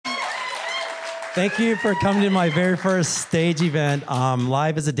Thank you for coming to my very first stage event,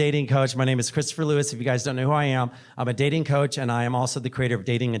 live as a dating coach. My name is Christopher Lewis. If you guys don't know who I am, I'm a dating coach, and I am also the creator of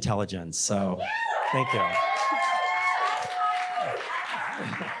Dating Intelligence. So, thank you. All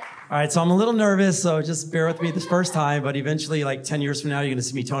right, so I'm a little nervous, so just bear with me this first time, but eventually, like 10 years from now, you're going to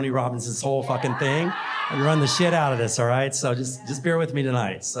see me Tony Robbins, this whole fucking thing, and run the shit out of this, all right? So just bear with me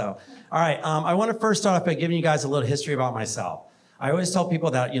tonight. So, all right, I want to first start off by giving you guys a little history about myself. I always tell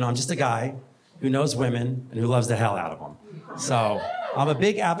people that, I'm just a guy who knows women and who loves the hell out of them. So I'm a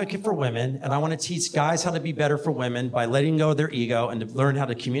big advocate for women, and I want to teach guys how to be better for women by letting go of their ego and to learn how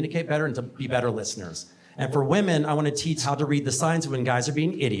to communicate better and to be better listeners. And for women, I want to teach how to read the signs when guys are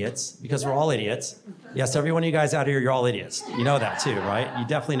being idiots, because we're all idiots. Yes, every one of you guys out here, you're all idiots. You know that too, right? You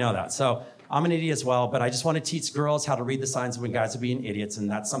definitely know that. So I'm an idiot as well, but I just want to teach girls how to read the signs when guys are being idiots, and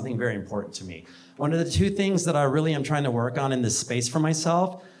that's something very important to me. One of the two things that I really am trying to work on in this space for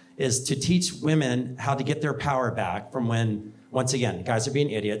myself is to teach women how to get their power back from when, once again, guys are being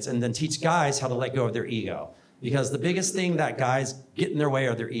idiots, and then teach guys how to let go of their ego. Because the biggest thing that guys get in their way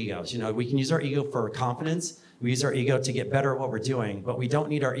are their egos. We can use our ego for confidence. We use our ego to get better at what we're doing, but we don't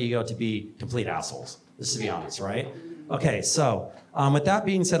need our ego to be complete assholes, just to be honest, right? Okay, so with that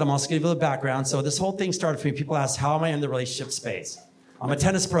being said, I'm also going to give you a little background. So this whole thing started for me. People ask, how am I in the relationship space? I'm a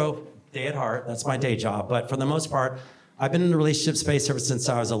tennis pro, day at heart. That's my day job. But for the most part, I've been in the relationship space ever since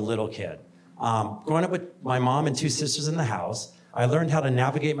I was a little kid. Growing up with my mom and two sisters in the house, I learned how to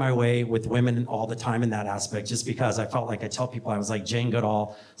navigate my way with women all the time in that aspect, just because I felt like I tell people I was like Jane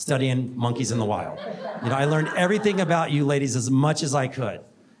Goodall studying monkeys in the wild. I learned everything about you ladies as much as I could.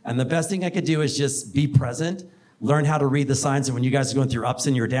 And the best thing I could do is just be present, learn how to read the signs of when you guys are going through ups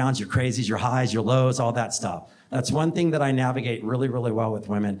and your downs, your crazies, your highs, your lows, all that stuff. That's one thing that I navigate really, really well with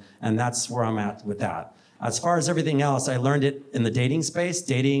women, and that's where I'm at with that. As far as everything else, I learned it in the dating space,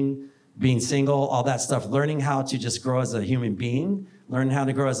 dating, being single, all that stuff, learning how to just grow as a human being, learning how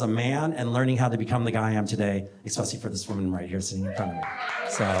to grow as a man, and learning how to become the guy I am today, especially for this woman right here sitting in front of me.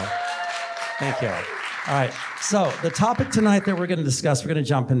 So, thank you. All right, so the topic tonight that we're going to discuss, we're going to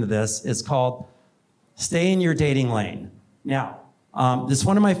jump into this, is called Stay in Your Dating Lane. Now, this is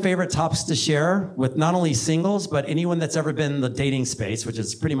one of my favorite topics to share with not only singles, but anyone that's ever been in the dating space, which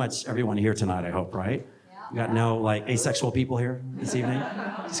is pretty much everyone here tonight, I hope, right? You got no asexual people here this evening?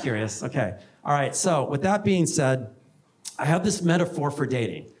 Just curious. Okay. All right. So with that being said, I have this metaphor for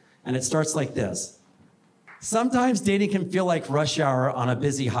dating, and it starts like this. Sometimes dating can feel like rush hour on a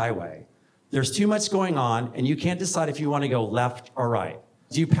busy highway. There's too much going on, and you can't decide if you want to go left or right.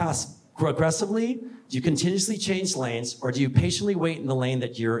 Do you pass aggressively? Do you continuously change lanes, or do you patiently wait in the lane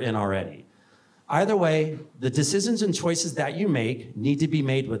that you're in already? Either way, the decisions and choices that you make need to be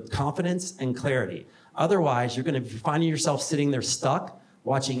made with confidence and clarity. Otherwise, you're going to be finding yourself sitting there stuck,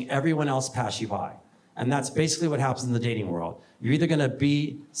 watching everyone else pass you by. And that's basically what happens in the dating world. You're either going to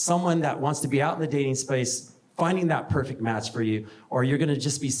be someone that wants to be out in the dating space, finding that perfect match for you, or you're going to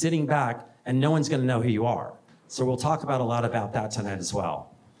just be sitting back and no one's going to know who you are. So we'll talk about a lot about that tonight as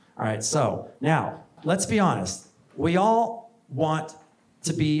well. All right, so now, let's be honest. We all want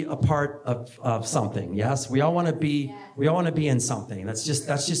to be a part of something, yes? We all want to be in something. That's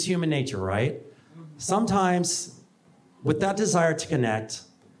just human nature, right? Sometimes, with that desire to connect,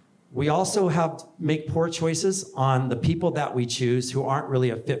 we also make poor choices on the people that we choose who aren't really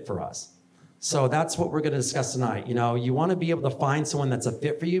a fit for us. So that's what we're going to discuss tonight. You want to be able to find someone that's a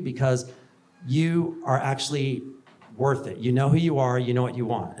fit for you because you are actually worth it. You know who you are, you know what you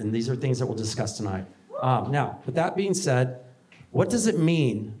want. And these are things that we'll discuss tonight. Now, with that being said, what does it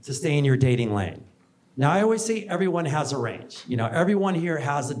mean to stay in your dating lane? Now, I always say everyone has a range. Everyone here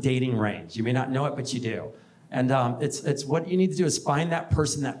has a dating range. You may not know it, but you do. And it's what you need to do is find that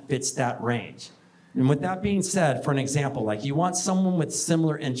person that fits that range. And with that being said, for an example, like you want someone with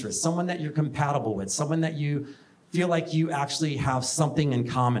similar interests, someone that you're compatible with, someone that you feel like you actually have something in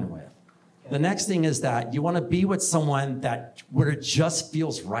common with. The next thing is that you want to be with someone where it just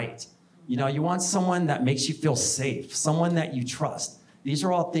feels right. You want someone that makes you feel safe, someone that you trust. These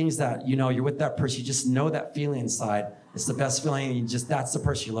are all things that, you're with that person, you just know that feeling inside. It's the best feeling, and that's the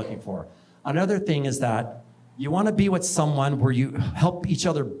person you're looking for. Another thing is that you want to be with someone where you help each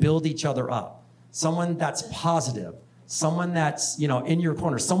other build each other up. Someone that's positive, someone that's, in your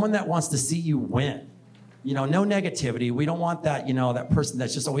corner, someone that wants to see you win. No negativity. We don't want that, that person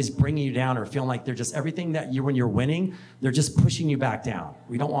that's just always bringing you down or feeling like they're just everything that when you're winning, they're just pushing you back down.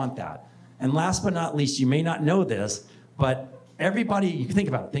 We don't want that. And last but not least, you may not know this, but everybody, you can think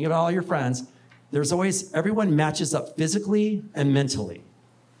about it. Think about all your friends. Everyone matches up physically and mentally.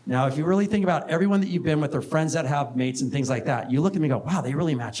 Now, if you really think about everyone that you've been with or friends that have mates and things like that, you look at them and go, wow, they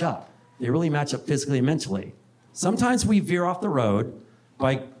really match up. They really match up physically and mentally. Sometimes we veer off the road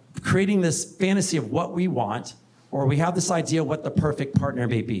by creating this fantasy of what we want, or we have this idea of what the perfect partner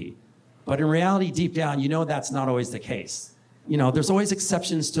may be. But in reality, deep down, you know that's not always the case. You know, there's always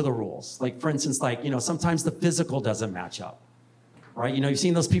exceptions to the rules. Like, for instance, like, you know, sometimes the physical doesn't match up, right? You know, you've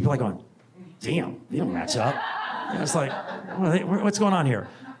seen those people like going, damn, they don't match up. You know, it's like, what's going on here?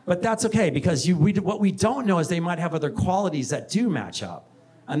 But that's okay, because what we don't know is they might have other qualities that do match up.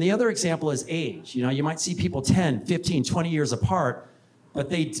 And the other example is age. You know, you might see people 10, 15, 20 years apart, but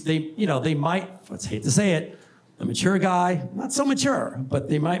they might, let's hate to say it, a mature guy, not so mature, but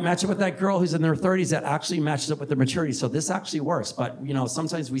they might match up with that girl who's in their 30s that actually matches up with their maturity. So this actually works. But, you know,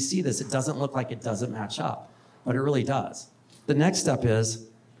 sometimes we see this, it doesn't look like it doesn't match up, but it really does. The next step is,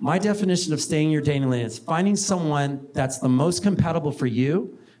 my definition of staying in your dating lane is finding someone that's the most compatible for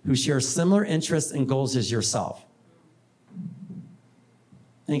you, who shares similar interests and goals as yourself.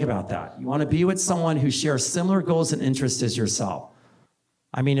 Think about that. You want to be with someone who shares similar goals and interests as yourself.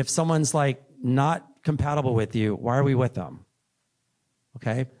 I mean, if someone's like not compatible with you, why are we with them?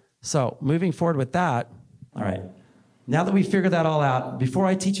 Okay? So moving forward with that, all right. Now that we figured that all out, before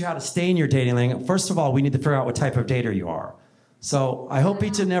I teach you how to stay in your dating lane, first of all, we need to figure out what type of dater you are. So I hope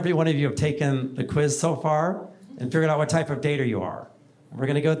each and every one of you have taken the quiz so far and figured out what type of dater you are. We're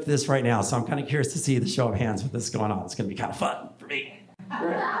going to go through this right now, so I'm kind of curious to see the show of hands with this going on. It's going to be kind of fun for me.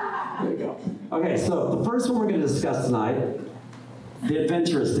 Right. There we go. Okay, so the first one we're going to discuss tonight, the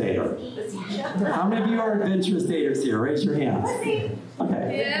adventurous dater. How many of you are adventurous daters here? Raise your hands.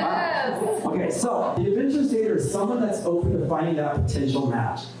 Okay. Yes. Wow. Okay, so the adventurous dater is someone that's open to finding that potential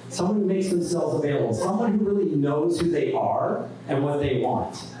match. Someone who makes themselves available. Someone who really knows who they are and what they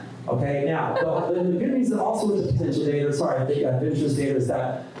want. Okay, now, the good news is also with the potential dater, the adventurous dater, is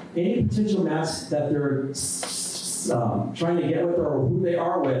that any potential match that they're trying to get with or who they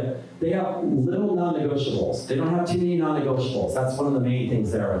are with, they have little non-negotiables. They don't have too many non-negotiables. That's one of the main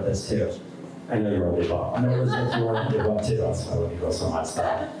things there with this, too. I know you're already above. I know Elizabeth, you're already above, too. That's why we go so much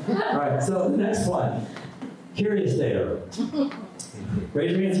stuff. All right, so the next one, curious dater.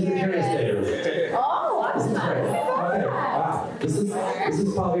 Raise your hands if you're curious dater. Oh, This is great. Okay, wow. This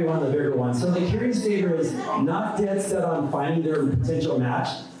is probably one of the bigger ones. So the curious dater is not dead set on finding their potential match,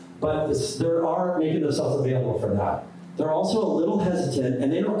 but they are making themselves available for that. They're also a little hesitant,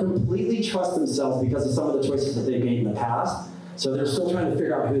 and they don't completely trust themselves because of some of the choices that they've made in the past. So they're still trying to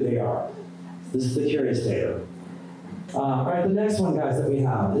figure out who they are. This is the curious dater. All right, the next one, guys, that we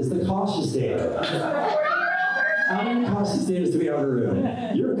have is the cautious dater. How many cautious daters do we have in the room?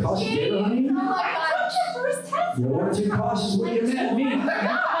 You're a cautious dater, honey? Oh my God, it's your first test. You weren't too cautious when you met me.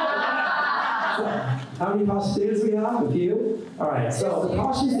 How many cautious daters we have? A few? All right, so the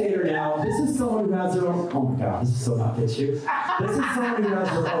cautious dater now, this is someone who has their own, oh my God, this is so not fit you. This is someone who has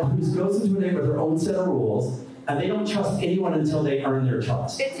their own, who goes into a date with their own set of rules, and they don't trust anyone until they earn their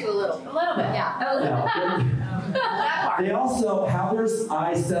trust. Fits you a little bit, yeah. That part. They also have their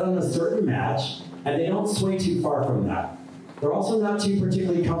eyes set on a certain match, and they don't sway too far from that. They're also not too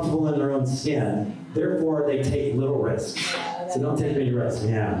particularly comfortable in their own skin, therefore they take little risks. So don't take any risks.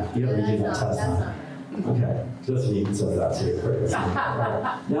 Yeah, you don't need to do that test, huh? Okay, this one you can say that too. Right.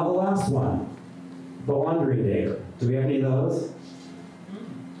 Now the last one, the wandering dater. Do we have any of those?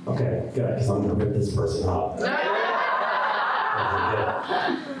 Okay, good, because I'm going to rip this person up.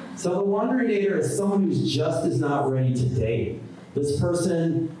 So the wandering dater is someone who's just is not ready to date. This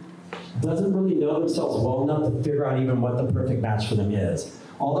person doesn't really know themselves well enough to figure out even what the perfect match for them is.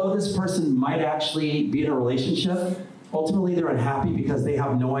 Although this person might actually be in a relationship, ultimately they're unhappy because they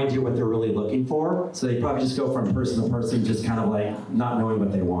have no idea what they're really looking for. So they probably just go from person to person, just kind of like not knowing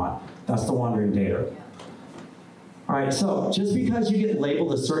what they want. That's the wandering dater. All right, so just because you get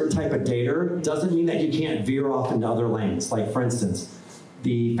labeled a certain type of dater doesn't mean that you can't veer off into other lanes. Like, for instance,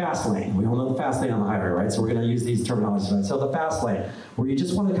 the fast lane. We all know the fast lane on the highway, right? So we're going to use these terminologies. Right? So the fast lane, where you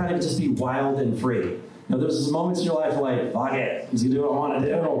just want to kind of just be wild and free. You know, there's moments in your life like, fuck it, I'm just going to do what I want to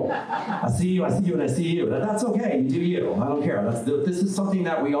do. I see you, and I see you. That's okay, you do you. I don't care. This is something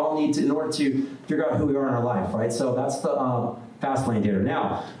that we all need to, in order to figure out who we are in our life, right? So that's the fast lane dater.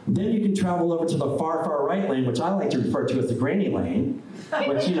 Now, then you can travel over to the far, far right lane, which I like to refer to as the granny lane,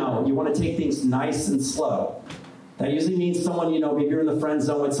 which, you know, you want to take things nice and slow. That usually means someone, you know, maybe you're in the friend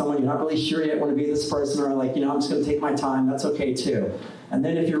zone with someone, you're not really sure yet want to be this person, or like, you know, I'm just going to take my time. That's okay, too. And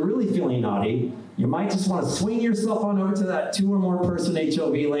then if you're really feeling naughty, you might just want to swing yourself on over to that 2 or more person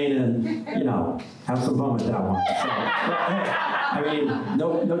HOV lane and, you know, have some fun with that one. So, hey, I mean,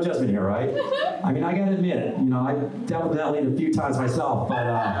 no judgment here, right? I mean, I got to admit, you know, I dealt with that lane a few times myself, but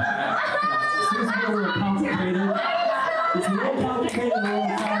it's a little complicated. It's a little complicated all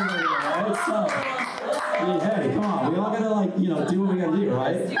the time, right? So, hey, come on. We all gotta do what we gotta do,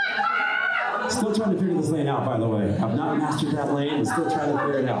 right? Still trying to figure this lane out, by the way. I've not mastered that lane. I'm still trying to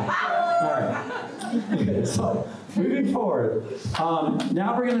figure it out. All right. So, moving forward.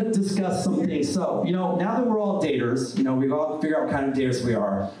 Now we're going to discuss some things. So, now that we're all daters, we've all figured out what kind of daters we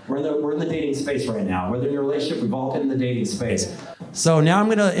are. We're in the dating space right now. Whether in a relationship, we've all been in the dating space. So now I'm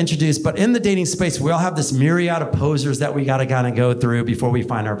going to introduce, but in the dating space, we all have this myriad of posers that we got to kind of go through before we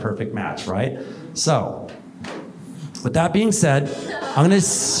find our perfect match, right? So, with that being said, I'm going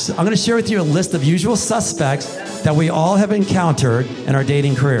to share with you a list of usual suspects that we all have encountered in our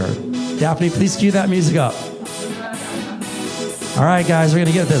dating career. Daphne, please cue that music up. All right, guys, we're going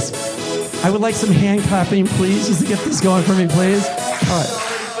to get this. I would like some hand clapping, please, just to get this going for me, please.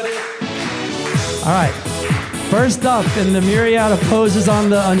 All right. First up in the myriad of poses on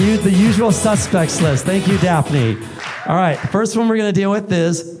the usual suspects list. Thank you, Daphne. All right, first one we're going to deal with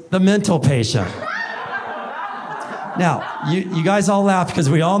is the mental patient. Now, you guys all laugh because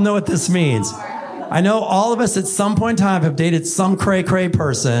we all know what this means. I know all of us at some point in time have dated some cray-cray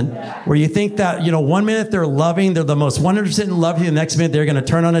person where you think that, 1 minute they're loving, they're the most 100% in love with you, the next minute they're going to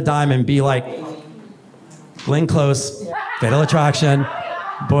turn on a dime and be like, Glenn Close, Fatal Attraction,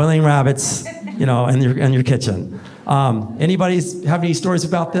 Boiling Rabbits, in your kitchen. Anybody have any stories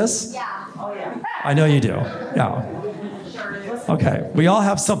about this? Yeah. Oh, yeah. I know you do. Yeah. Okay. We all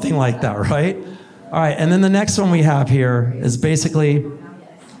have something like that, right? All right. And then the next one we have here is basically,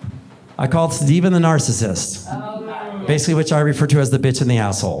 I call it Steven the Narcissist. Basically, which I refer to as the bitch in the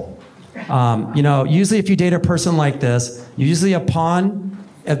asshole. Usually if you date a person like this, you're usually a pawn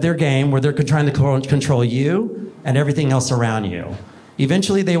at their game where they're trying to control you and everything else around you.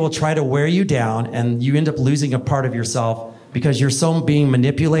 Eventually, they will try to wear you down, and you end up losing a part of yourself because you're so being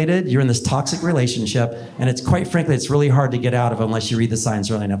manipulated. You're in this toxic relationship, and it's quite frankly, it's really hard to get out of unless you read the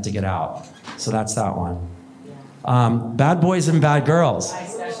signs early enough to get out. So that's that one. Bad boys and bad girls. I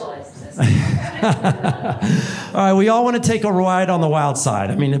specialize in this. All right, we all want to take a ride on the wild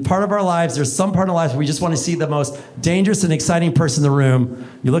side. I mean, in part of our lives, there's some part of life where we just want to see the most dangerous and exciting person in the room.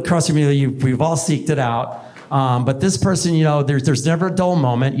 You look across the room, we've all seeked it out. But this person, there's never a dull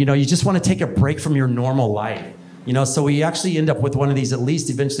moment. You just want to take a break from your normal life. So we actually end up with one of these at least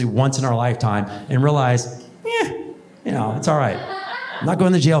eventually once in our lifetime and realize, it's all right. I'm not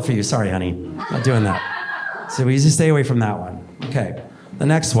going to jail for you. Sorry, honey. Not doing that. So we usually stay away from that one. Okay. The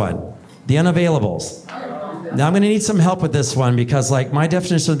next one, the unavailables. Now I'm going to need some help with this one because my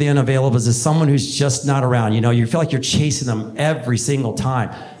definition of the unavailables is someone who's just not around. You feel like you're chasing them every single time,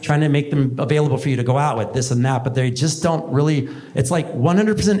 trying to make them available for you to go out with this and that, but they just don't really, it's like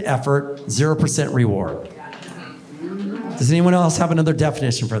 100% effort, 0% reward. Does anyone else have another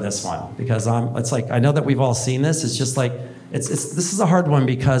definition for this one? Because I know that we've all seen this. It's just this is a hard one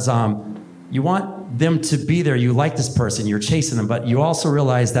because you want them to be there. You like this person. You're chasing them. But you also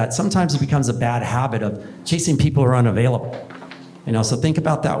realize that sometimes it becomes a bad habit of chasing people who are unavailable. So think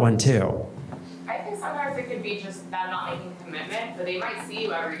about that one too. I think sometimes it could be just them not making a commitment, but they might see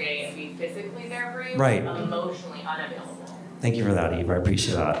you every day and be physically there for you, right, but emotionally unavailable. Thank you for that, Eve. I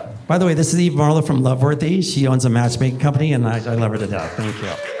appreciate that. By the way, this is Eve Marlowe from Loveworthy. She owns a matchmaking company, and I love her to death. Thank you.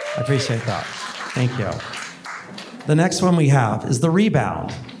 I appreciate that. Thank you. The next one we have is the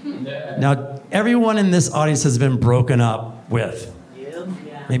rebound. Now, everyone in this audience has been broken up with.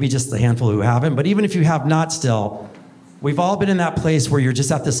 Maybe just the handful who haven't, but even if you have not still, we've all been in that place where you're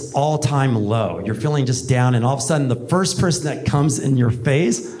just at this all-time low. You're feeling just down, and all of a sudden, the first person that comes in your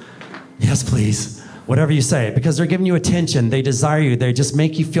face, yes, please, whatever you say, because they're giving you attention, they desire you, they just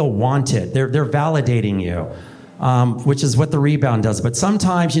make you feel wanted. They're validating you, which is what the rebound does. But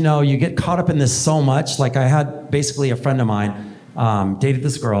sometimes, you get caught up in this so much. Like I had basically a friend of mine, dated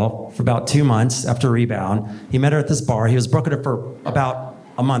this girl for about 2 months after rebound. He met her at this bar. He was broken up for about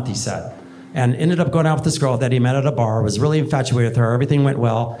a month, he said, and ended up going out with this girl that he met at a bar, was really infatuated with her. Everything went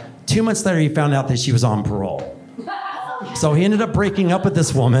well. 2 months later, he found out that she was on parole. So he ended up breaking up with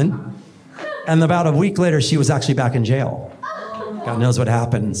this woman, and about a week later, she was actually back in jail. God knows what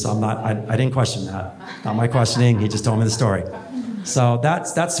happened, so I didn't question that. Not my questioning, he just told me the story. So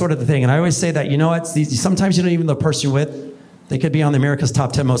that's sort of the thing. And I always say that, sometimes you don't even know the person you're with, they could be on the America's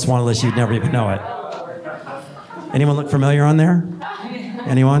Top 10 Most Wanted list, you'd never even know it. Anyone look familiar on there?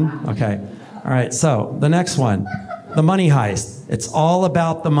 Anyone? Okay. All right, so the next one, the money heist. It's all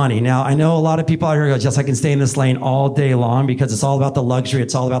about the money. Now, I know a lot of people out here go, Jess, I can stay in this lane all day long because it's all about the luxury,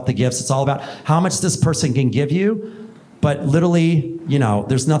 it's all about the gifts, it's all about how much this person can give you, but literally,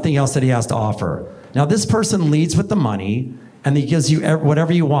 there's nothing else that he has to offer. Now, this person leads with the money, and he gives you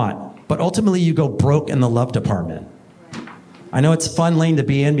whatever you want, but ultimately you go broke in the love department. I know it's a fun lane to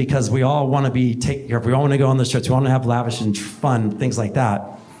be in because we all want to be taken care of. We all want to go on those trips. We want to have lavish and fun, things like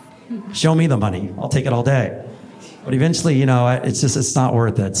that. Show me the money. I'll take it all day. But eventually, it's not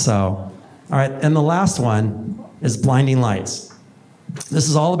worth it. So, all right. And the last one is blinding lights. This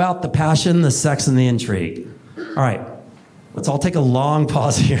is all about the passion, the sex, and the intrigue. All right. Let's all take a long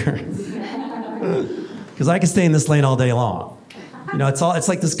pause here. Because I can stay in this lane all day long. It's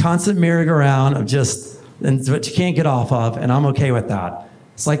like this constant merry-go-round of but you can't get off of, and I'm okay with that.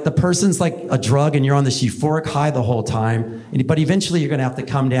 It's like the person's like a drug and you're on this euphoric high the whole time, but eventually you're gonna have to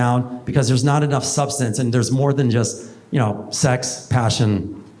come down because there's not enough substance and there's more than just, sex,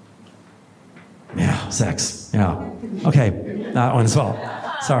 passion. Yeah, sex, yeah. Okay, that one as well.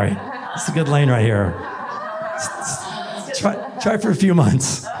 Sorry, it's a good lane right here. Try for a few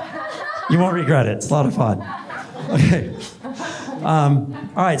months. You won't regret it, it's a lot of fun. Okay. All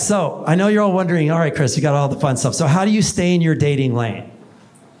right, so I know you're all wondering, all right, Chris, you got all the fun stuff. So how do you stay in your dating lane?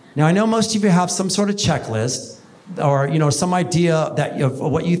 Now, I know most of you have some sort of checklist or, some idea of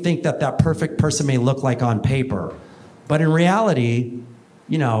what you think that perfect person may look like on paper. But in reality,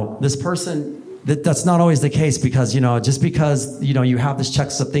 this person, that's not always the case because, just because, you have this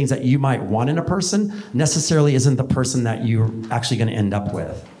checklist of things that you might want in a person necessarily isn't the person that you're actually going to end up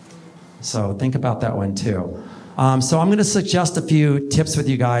with. So think about that one too. So I'm going to suggest a few tips with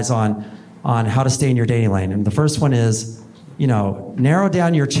you guys on how to stay in your dating lane. And the first one is, narrow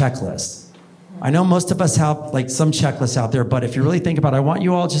down your checklist. I know most of us have like some checklists out there, but if you really think about it, I want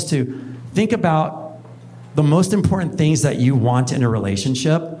you all just to think about the most important things that you want in a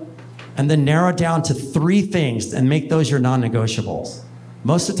relationship and then narrow down to 3 things and make those your non-negotiables.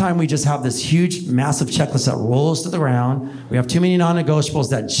 Most of the time, we just have this huge, massive checklist that rolls to the ground. We have too many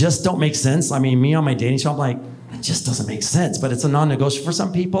non-negotiables that just don't make sense. I mean, me on my dating show, I'm like, it just doesn't make sense, but it's a non-negotiable. For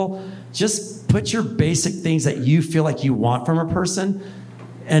some people, just put your basic things that you feel like you want from a person,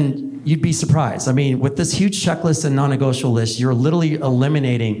 and you'd be surprised. I mean, with this huge checklist and non-negotiable list, you're literally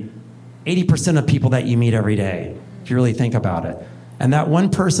eliminating 80% of people that you meet every day, if you really think about it. And that one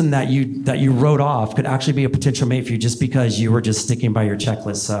person that you wrote off could actually be a potential mate for you just because you were just sticking by your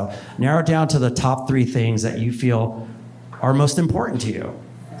checklist. So narrow it down to the top 3 things that you feel are most important to you.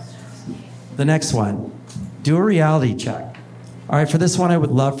 The next one, do a reality check. All right, for this one, I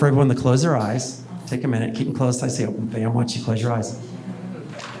would love for everyone to close their eyes. Take a minute, keep them closed. I say open. Bam, why don't you close your eyes?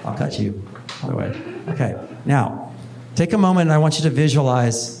 I'll cut you. Other way. Okay, now, take a moment and I want you to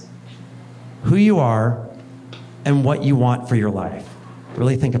visualize who you are and what you want for your life.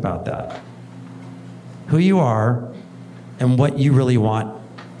 Really think about that. Who you are and what you really want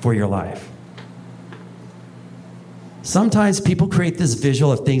for your life. Sometimes people create this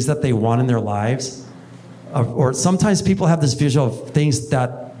visual of things that they want in their lives, or sometimes people have this visual of things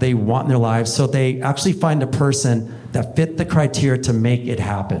that they want in their lives, so they actually find a person that fit the criteria to make it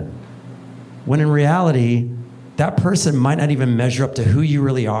happen. When in reality, that person might not even measure up to who you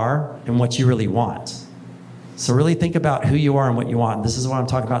really are and what you really want. So really think about who you are and what you want. This is what I'm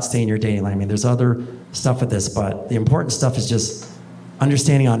talking about, staying in your dating lane. I mean, there's other stuff with this, but the important stuff is just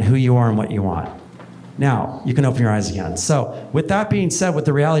understanding on who you are and what you want. Now, you can open your eyes again. So with that being said, with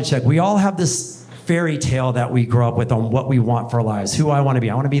the reality check, we all have this fairy tale that we grow up with on what we want for our lives, who I want to be.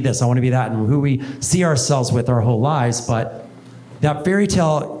 I want to be this, I want to be that, and who we see ourselves with our whole lives. But that fairy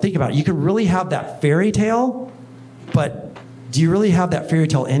tale, think about it. You can really have that fairy tale, but do you really have that fairy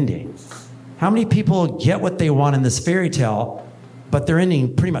tale ending? How many people get what they want in this fairy tale, but their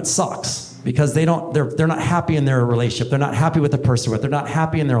ending pretty much sucks because they're not happy in their relationship. They're not happy with the person with. They're not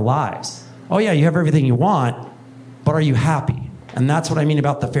happy in their lives. Oh yeah, you have everything you want, but are you happy? And that's what I mean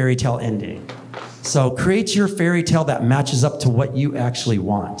about the fairy tale ending. So create your fairy tale that matches up to what you actually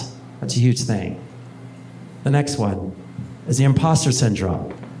want. That's a huge thing. The next one is the imposter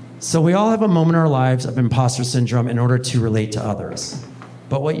syndrome. So we all have a moment in our lives of imposter syndrome in order to relate to others.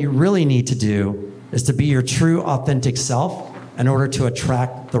 But what you really need to do is to be your true, authentic self in order to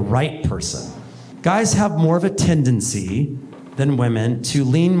attract the right person. Guys have more of a tendency than women to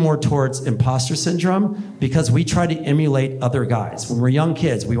lean more towards imposter syndrome because we try to emulate other guys. When we're young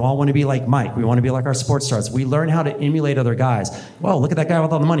kids, we all want to be like Mike. We want to be like our sports stars. We learn how to emulate other guys. Well, look at that guy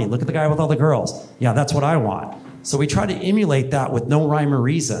with all the money. Look at the guy with all the girls. Yeah, that's what I want. So we try to emulate that with no rhyme or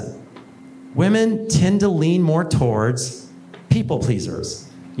reason. Women tend to lean more towards people pleasers.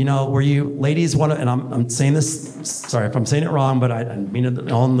 You know, where you ladies want to, and I'm saying this, sorry if I'm saying it wrong, but I mean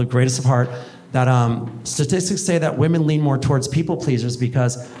it all in the greatest of heart, that statistics say that women lean more towards people pleasers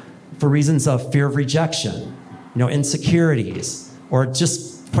because for reasons of fear of rejection, insecurities, or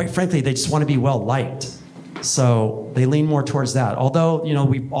just, quite frankly, they just want to be well liked. So they lean more towards that. Although,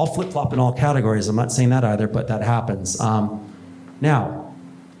 we all flip-flop in all categories. I'm not saying that either, but that happens. Now,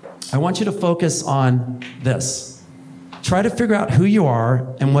 I want you to focus on this. Try to figure out who you are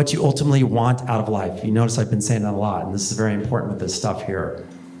and what you ultimately want out of life. You notice I've been saying that a lot, and this is very important with this stuff here.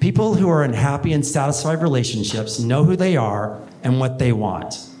 People who are in happy and satisfied relationships know who they are and what they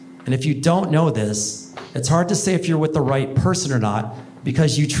want. And if you don't know this, it's hard to say if you're with the right person or not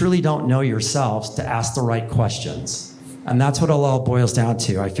because you truly don't know yourselves to ask the right questions. And that's what it all boils down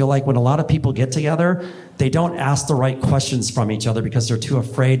to. I feel like when a lot of people get together, they don't ask the right questions from each other because they're too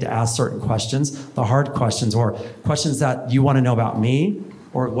afraid to ask certain questions, the hard questions, or questions that you want to know about me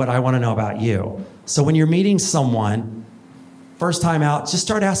or what I want to know about you. So when you're meeting someone, first time out, just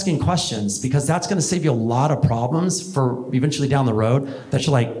start asking questions because that's going to save you a lot of problems for eventually down the road that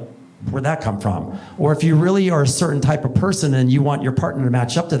you're like, where'd that come from? Or if you really are a certain type of person and you want your partner to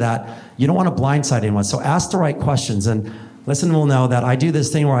match up to that, you don't want to blindside anyone. So ask the right questions. And listen, we'll know that I do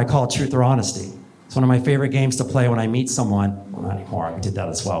this thing where I call it truth or honesty. It's one of my favorite games to play when I meet someone. Well, not anymore, I did that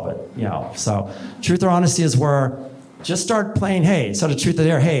as well, but So truth or honesty is where just start playing, hey, instead of truth or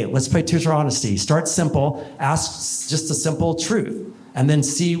dare, hey, let's play truth or honesty. Start simple, ask just a simple truth, and then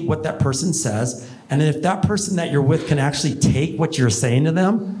see what that person says. And if that person that you're with can actually take what you're saying to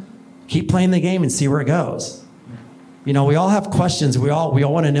them, keep playing the game and see where it goes. We all have questions. We all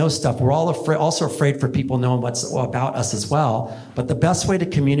want to know stuff. We're all also afraid for people knowing what's about us as well. But the best way to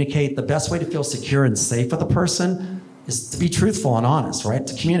communicate, the best way to feel secure and safe with a person is to be truthful and honest, right?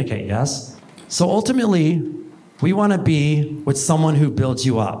 To communicate, yes? So ultimately, we want to be with someone who builds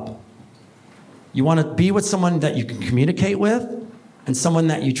you up. You want to be with someone that you can communicate with and someone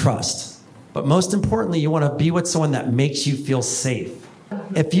that you trust. But most importantly, you want to be with someone that makes you feel safe.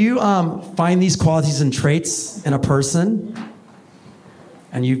 If you find these qualities and traits in a person,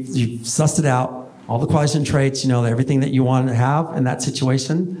 and you've sussed it out, all the qualities and traits, everything that you want to have in that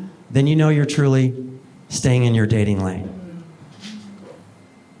situation, then you know you're truly staying in your dating lane.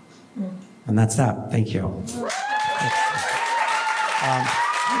 And that's that. Thank you.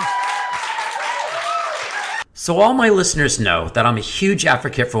 So all my listeners know that I'm a huge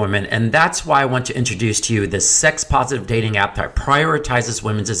advocate for women, and that's why I want to introduce to you this sex-positive dating app that prioritizes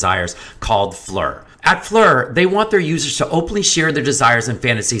women's desires called Fleur. At Fleur, they want their users to openly share their desires and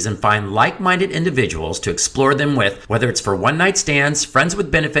fantasies and find like-minded individuals to explore them with, whether it's for one-night stands, friends with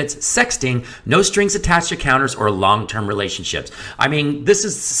benefits, sexting, no strings attached encounters, or long-term relationships. I mean, this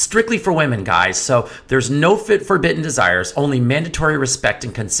is strictly for women, guys, so there's no forbidden desires, only mandatory respect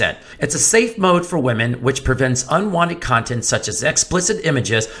and consent. It's a safe mode for women, which prevents unwanted content such as explicit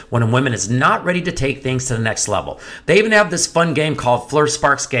images when a woman is not ready to take things to the next level. They even have this fun game called Fleur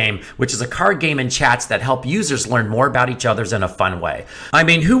Sparks Game, which is a card game and chat that help users learn more about each other in a fun way. I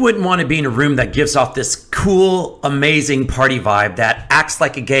mean, who wouldn't want to be in a room that gives off this cool, amazing party vibe that acts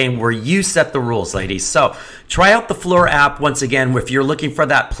like a game where you set the rules, ladies? So try out the Fleur app once again. If you're looking for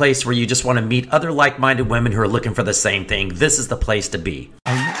that place where you just want to meet other like-minded women who are looking for the same thing, this is the place to be.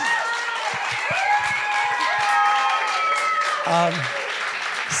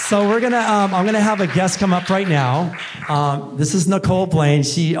 So I'm gonna have a guest come up right now. This is Nicole Blaine.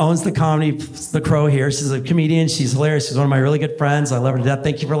 She owns the comedy The Crow here. She's a comedian. She's hilarious. She's one of my really good friends. I love her to death.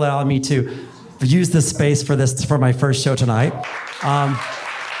 Thank you for allowing me to use this space for my first show tonight.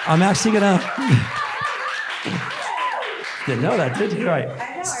 I'm actually gonna. Didn't know that, did you?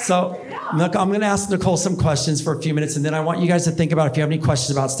 Right. So, look, I'm going to ask Nicole some questions for a few minutes, and then I want you guys to think about if you have any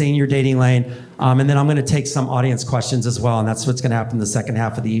questions about staying in your dating lane. And then I'm going to take some audience questions as well, and that's what's going to happen in the second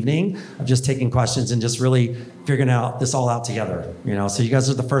half of the evening, of just taking questions and just really figuring this all out together. So you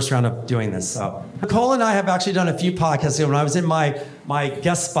guys are the first round of doing this. So Nicole and I have actually done a few podcasts. When I was in my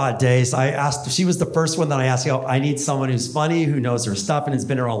guest spot days, I asked. She was the first one that I asked. I need someone who's funny, who knows her stuff, and has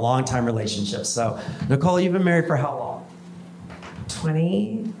been in a long time relationship. So Nicole, you've been married for how long?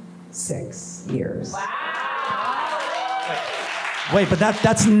 26 years. Wow. Wait, but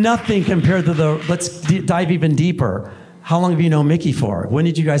that's nothing compared to let's dive even deeper. How long have you known Mickey for? When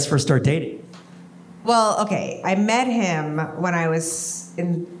did you guys first start dating? Well, okay, I met him when I was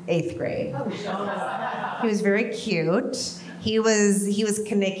in 8th grade. He was very cute. He was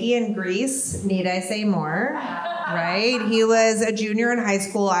Kaniki in Greece, need I say more, right? He was a junior in high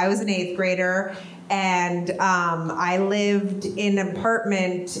school. I was an 8th grader. And I lived in an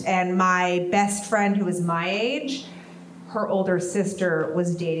apartment, and my best friend, who was my age, her older sister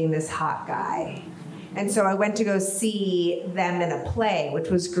was dating this hot guy. And so I went to go see them in a play, which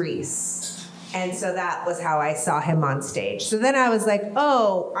was Grease. And so that was how I saw him on stage. So then I was like,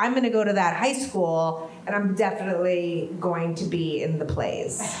 oh, I'm going to go to that high school, and I'm definitely going to be in the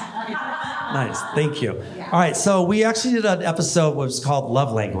plays. Nice. Thank you. Yeah. All right. So we actually did an episode that was called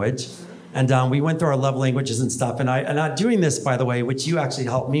Love Language. And we went through our love languages and stuff. And I'm doing this, by the way, which you actually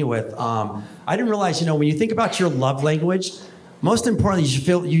helped me with. I didn't realize, when you think about your love language, most importantly,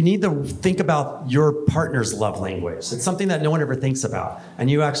 you need to think about your partner's love language. It's something that no one ever thinks about,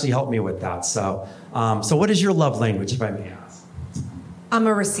 and you actually helped me with that. So, so what is your love language, if I may ask? I'm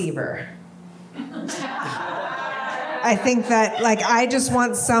a receiver. I think that, I just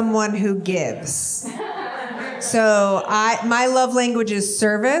want someone who gives. So my love language is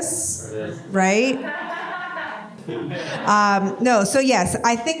service, right? No, so yes,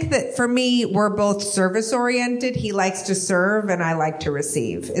 I think that for me, we're both service-oriented. He likes to serve, and I like to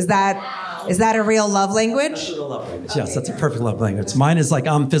receive. Is that a real love language? That's a real love language. Yes, that's a perfect love language. Mine is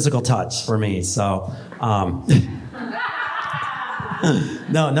physical touch for me. So,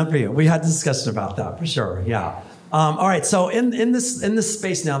 no, not for you. We had a discussion about that for sure. Yeah. All right. So in this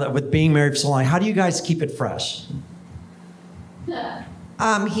space now, that with being married for so long, how do you guys keep it fresh?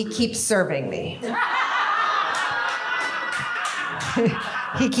 He keeps serving me.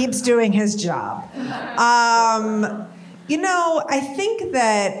 He keeps doing his job. I think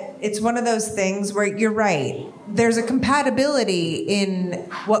that it's one of those things where you're right. There's a compatibility in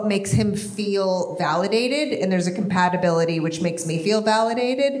what makes him feel validated, and there's a compatibility which makes me feel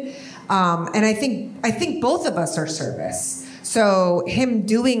validated. And I think both of us are service. So him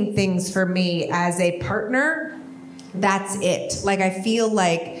doing things for me as a partner, that's it. I feel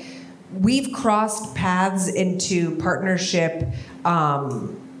like we've crossed paths into partnership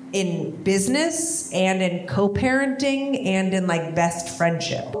in business and in co-parenting and in best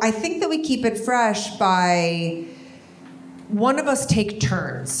friendship. I think that we keep it fresh by one of us take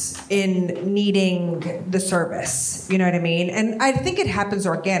turns in needing the service. You know what I mean? And I think it happens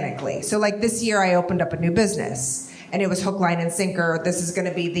organically. So this year I opened up a new business. And it was hook, line, and sinker. This is going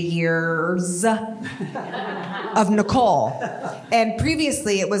to be the years of Nicole. And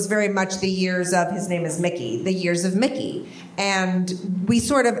previously, it was very much the years of, his name is Mickey, the years of Mickey. And we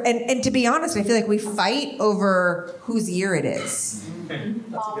sort of, and to be honest, I feel like we fight over whose year it is. In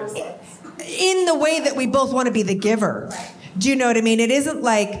the way that we both want to be the giver. Do you know what I mean? It isn't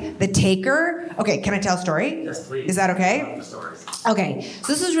like the taker. Okay, can I tell a story? Yes, please. Is that okay? Okay,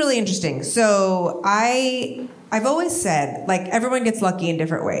 so this is really interesting. So I've always said, everyone gets lucky in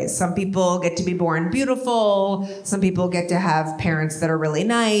different ways. Some people get to be born beautiful. Some people get to have parents that are really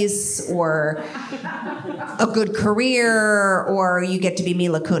nice, or a good career, or you get to be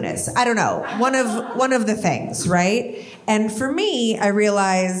Mila Kunis. I don't know. One of the things, right? And for me, I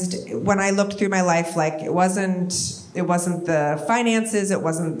realized when I looked through my life, it wasn't the finances, it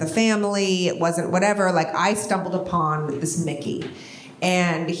wasn't the family, it wasn't whatever. I stumbled upon this Mickey,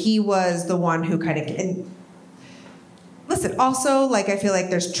 and he was the one who kind of. Listen, also, I feel like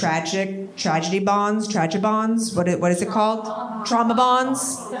there's tragedy bonds, tragibonds. What is it called? Trauma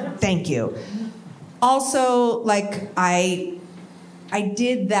bonds. Thank you. Also, I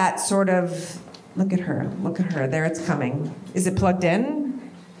did that sort of. Look at her. There, it's coming. Is it plugged in?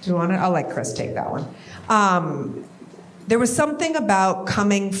 Do you want it? I'll let Chris take that one. There was something about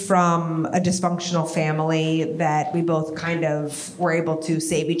coming from a dysfunctional family that we both kind of were able to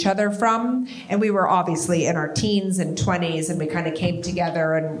save each other from. And we were obviously in our teens and 20s, and we kind of came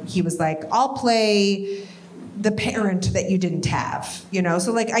together, and he was like, I'll play the parent that you didn't have,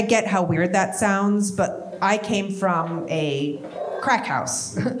 So I get how weird that sounds, but I came from a crack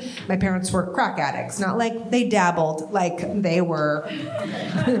house. My parents were crack addicts, not they dabbled, they were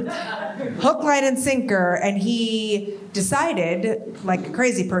hook, line, and sinker. And he decided, like a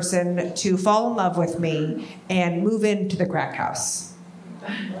crazy person, to fall in love with me and move into the crack house.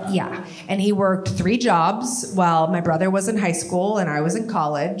 Yeah, and he worked 3 jobs while my brother was in high school and I was in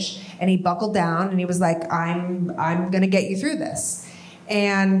college, and he buckled down and he was like, I'm gonna get you through this.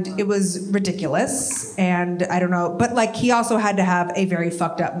 And it was ridiculous, and I don't know, but he also had to have a very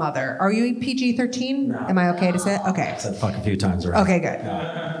fucked up mother. Are you PG-13? No. Am I okay to say it? Okay. I said fuck a few times already. Okay, good.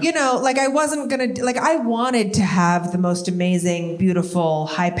 I wasn't gonna, I wanted to have the most amazing, beautiful,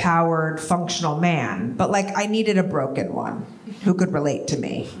 high-powered, functional man, but I needed a broken one who could relate to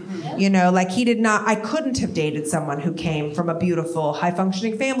me. I couldn't have dated someone who came from a beautiful,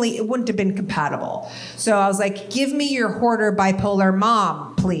 high-functioning family. It wouldn't have been compatible. So I was like, give me your hoarder bipolar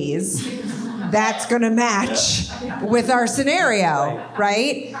mom, please. That's going to match with our scenario,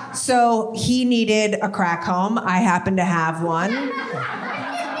 right? So he needed a crack home. I happened to have one.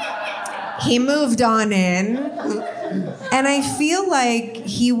 He moved on in. And I feel like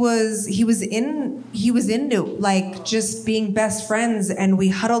he was into just being best friends, and we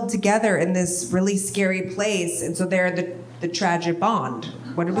huddled together in this really scary place. And so they're the tragic bond.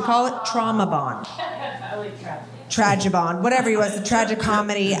 What did we call it? Trauma bond. I like tragedy. Tragibond, whatever he was, the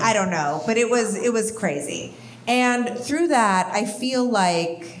tragicomedy, I don't know. But it was crazy. And through that, I feel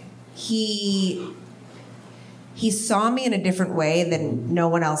like he saw me in a different way than no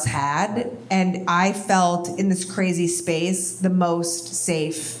one else had. And I felt in this crazy space the most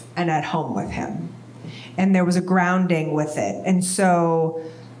safe and at home with him. And there was a grounding with it. And so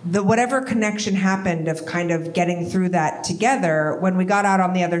whatever connection happened of kind of getting through that together, when we got out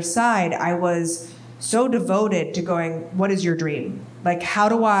on the other side, I was so devoted to going, what is your dream? Like, how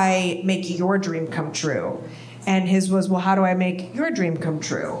do I make your dream come true? And his was, well, how do I make your dream come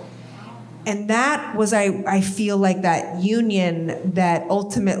true? And that was, I feel like that union that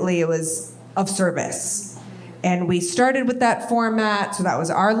ultimately it was of service. And we started with that format, so that was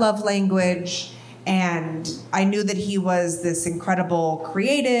our love language. And I knew that he was this incredible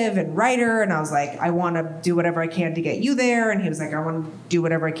creative and writer, and I was like, I want to do whatever I can to get you there. And he was like, I want to do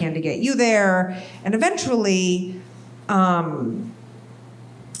whatever I can to get you there. And eventually, the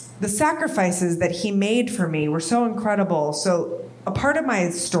sacrifices that he made for me were so incredible. So a part of my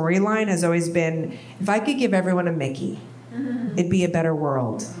storyline has always been, if I could give everyone a Mickey, it'd be a better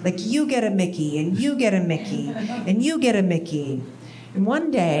world. Like, you get a Mickey, and you get a Mickey, and you get a Mickey. And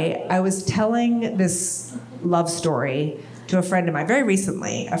one day, I was telling this love story to a friend of mine, very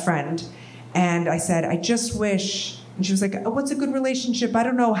recently, a friend, and I said, I just wish, and she was like, oh, what's a good relationship? I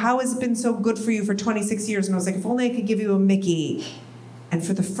don't know, how has it been so good for you for 26 years? And I was like, if only I could give you a Mickey. And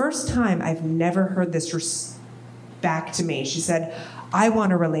for the first time, I've never heard this back to me. She said, I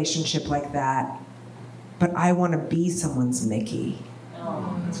want a relationship like that, but I want to be someone's Mickey.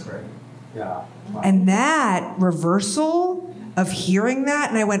 Oh, that's great. Yeah. Wow. And that reversal of hearing that,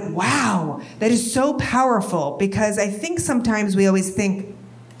 and I went, wow, that is so powerful, because I think sometimes we always think,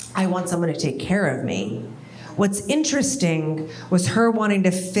 I want someone to take care of me. What's interesting was her wanting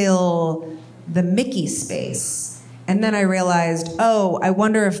to fill the Mickey space. And then I realized, oh, I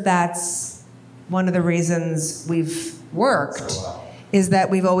wonder if that's one of the reasons we've worked, is that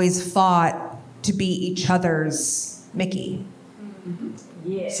we've always fought to be each other's Mickey.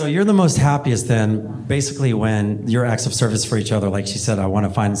 Yeah. So you're the most happiest then, basically, when you're acts of service for each other. Like she said, I want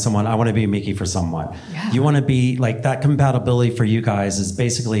to find someone, I want to be Mickey for someone. Yeah. You want to be, like, that compatibility for you guys is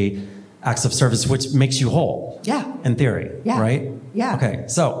basically acts of service, which makes you whole. Yeah. In theory. Yeah. Right? Yeah. Okay.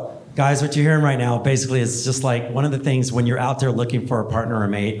 So, guys, what you're hearing right now, basically, is just like one of the things when you're out there looking for a partner or a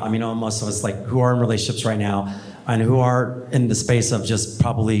mate. I mean, most of us, like, who are in relationships right now and who are in the space of just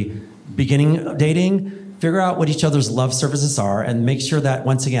probably beginning dating, figure out what each other's love services are and make sure that,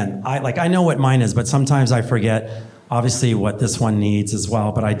 once again, I know what mine is, but sometimes I forget, obviously, what this one needs as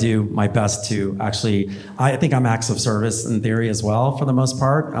well. But I do my best to actually, I think I'm acts of service in theory as well, for the most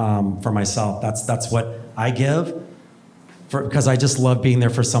part, for myself. That's what I give, because I just love being there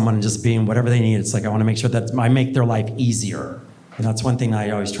for someone and just being whatever they need. It's like I want to make sure that I make their life easier. And that's one thing I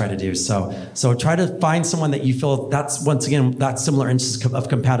always try to do. So try to find someone that you feel, that's, once again, that similar interest of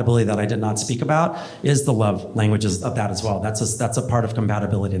compatibility that I did not speak about is the love languages of that as well. That's a part of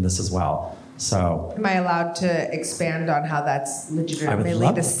compatibility in this as well. So, am I allowed to expand on how that's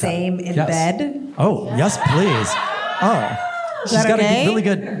legitimately the same in bed? Oh, yes, please. Oh, she's got a really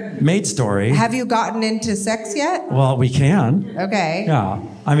good maid story. Have you gotten into sex yet? Well, we can. Okay. Yeah.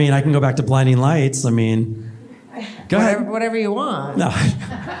 I mean, I can go back to Blinding Lights. I mean... Go ahead. Whatever you want. No.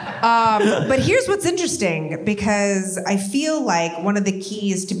 But here's what's interesting, because I feel like one of the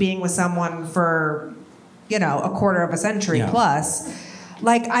keys to being with someone for, a quarter of a century plus,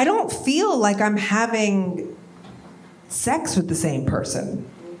 like, I don't feel like I'm having sex with the same person.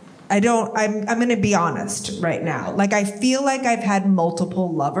 I'm going to be honest right now. Like, I feel like I've had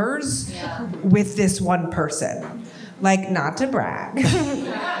multiple lovers with this one person. Like, not to brag.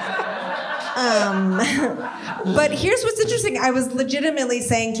 But here's what's interesting. I was legitimately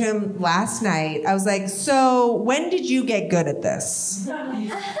saying to him last night, I was like, so when did you get good at this?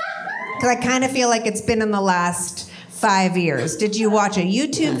 Because I kind of feel like it's been in the last 5 years. Did you watch a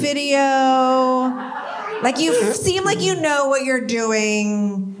YouTube video? Like, you seem like you know what you're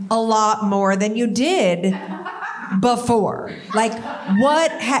doing a lot more than you did before. Like,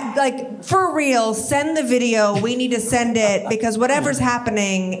 for real, send the video. We need to send it, because whatever's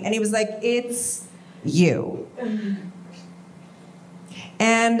happening. And he was like, it's you.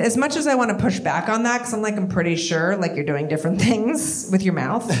 And as much as I want to push back on that, because I'm pretty sure, like, you're doing different things with your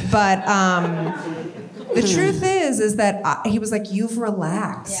mouth. But the truth is that he was like, you've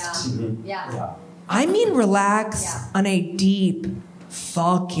relaxed. Yeah. I mean, relax on a deep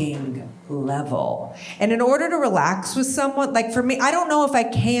fucking level. And in order to relax with someone, like, for me, I don't know if I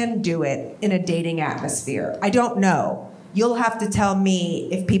can do it in a dating atmosphere. I don't know. You'll have to tell me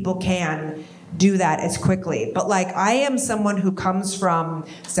if people can, do that as quickly. But like, I am someone who comes from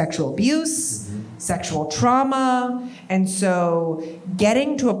sexual abuse, sexual trauma, and so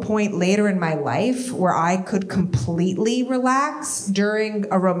getting to a point later in my life where I could completely relax during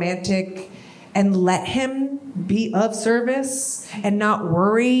a romantic and let him be of service and not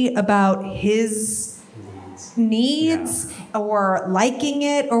worry about his needs or liking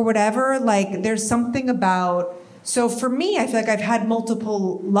it or whatever. Like, there's something about, so for me, I feel like I've had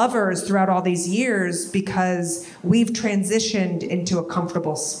multiple lovers throughout all these years because we've transitioned into a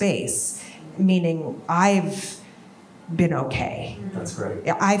comfortable space, meaning I've been okay. That's great.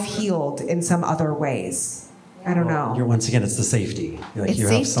 I've healed in some other ways. I don't know. You're, once again, it's the safety. Like It's you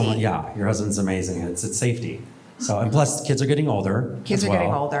safety. have someone, yeah, your husband's amazing. It's safety. So, and plus kids are getting older. Kids as are getting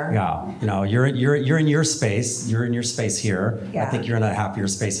well. older. Yeah. You know, you're in your space. You're in your space here. Yeah. I think you're in a happier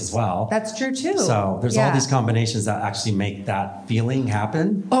space as well. That's true too. So there's Yeah. all these combinations that actually make that feeling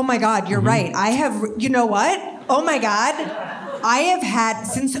happen. Oh my God, you're right. I have, you know what? Oh my God. I have had,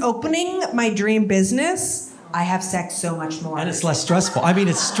 since opening my dream business, I have sex so much more. And it's less stressful. I mean,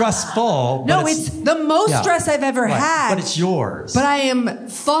 it's stressful. no, but it's the most yeah. stress I've ever Right. had. But it's yours. But I am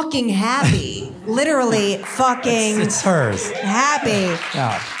fucking happy. Literally fucking it's hers. happy.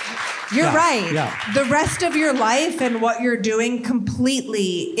 Yeah. You're Yeah, right. yeah. The rest of your life and what you're doing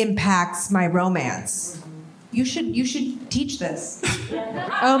completely impacts my romance. You should teach this.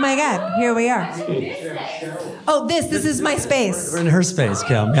 Oh my God, here we are. Oh, this is my space. We're in her space,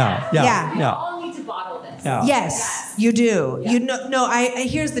 Kim. Yeah. Yeah. Yeah. We Yeah. all need to bottle this. Yeah. Yes, you do. You know, no. I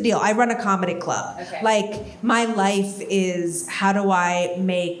here's the deal. I run a comedy club. Okay. Like, my life is, how do I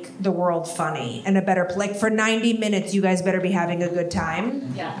make the world funny and a better like for 90 minutes? You guys better be having a good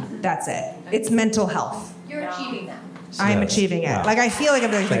time. Yeah. That's it. It's mental health. You're achieving that. I'm Yes. achieving it. Yeah. Like, I feel like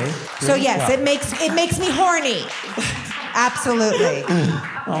I'm doing. Okay. So yes, Yeah. it makes me horny. Absolutely.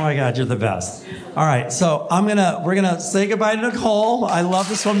 Oh my God, you're the best. All right, so we're gonna say goodbye to Nicole. I love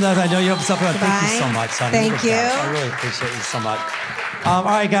this woman. That I know you have something. Thank you so Bye. much, son. Thank You're the best. you. I really appreciate you so much. All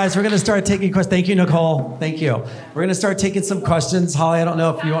right, guys, we're gonna start taking questions. Thank you, Nicole. Thank you. We're gonna start taking some questions. Holly, I don't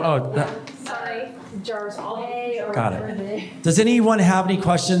know if you want. Sorry, jars all day or Got whatever it. they- Does anyone have any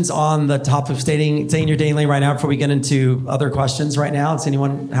questions on the topic of staying in your dating lane right now? Before we get into other questions right now, does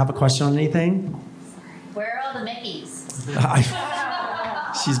anyone have a question on anything? Where are all the Mickeys?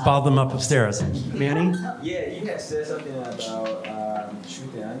 She's balled them up upstairs. Manny? Yeah, you had said something about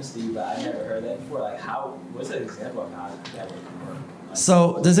truth and honesty, but I never heard that before. Like, what's an example of how that would work? Like,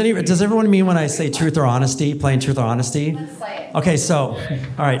 So does everyone mean when I say truth or honesty, playing truth or honesty? Let's play it. Okay, so,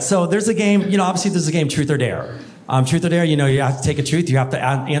 all right, so there's a game, obviously there's a game, Truth or Dare. Truth or Dare, you have to take a truth, you have to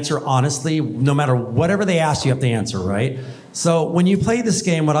answer honestly, no matter whatever they ask, you have to answer, right? So when you play this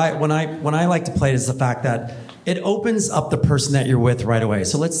game, when I like to play it is the fact that it opens up the person that you're with right away.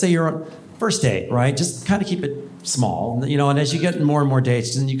 So let's say you're on first date, right? Just kind of keep it small, and as you get more and more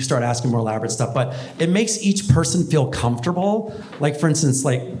dates, then you can start asking more elaborate stuff. But it makes each person feel comfortable. Like, for instance,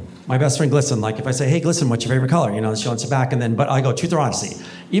 like my best friend Glisten, like if I say, hey, Glisten, what's your favorite color? She answers back, but I go, truth or honesty.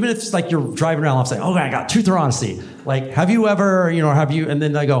 Even if it's like you're driving around, I'm saying, okay, I got truth or honesty. Like, have you ever, and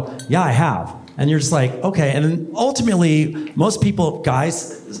then I go, yeah, I have. And you're just like, okay. And then ultimately, most people,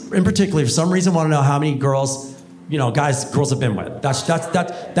 guys in particular, for some reason want to know how many girls, girls have been with. That's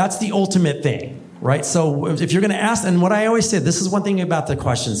the ultimate thing. Right? So if you're going to ask, and what I always say, this is one thing about the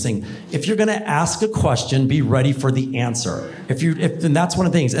questions thing. If you're going to ask a question, be ready for the answer. And that's one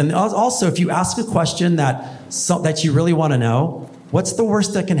of the things. And also, if you ask a question that you really want to know, what's the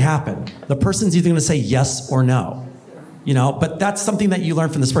worst that can happen? The person's either going to say yes or no. But that's something that you learn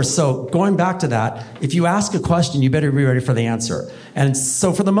from this person. So going back to that, if you ask a question, you better be ready for the answer. And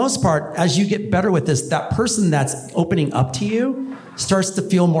so for the most part, as you get better with this, that person that's opening up to you starts to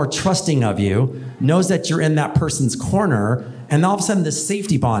feel more trusting of you, knows that you're in that person's corner, and all of a sudden this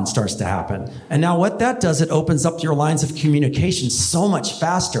safety bond starts to happen. And now what that does, it opens up your lines of communication so much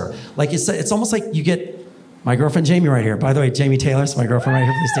faster. Like it's almost like you get my girlfriend Jamie right here. By the way, Jamie Taylor's my girlfriend right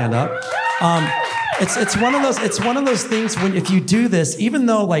here. Please stand up. It's one of those things when if you do this, even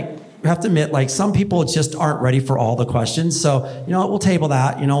though you have to admit, some people just aren't ready for all the questions. So, we'll table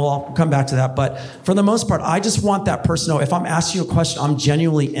that. We'll come back to that. But for the most part, I just want that person to know if I'm asking you a question, I'm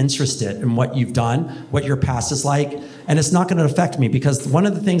genuinely interested in what you've done, what your past is like. And it's not going to affect me because one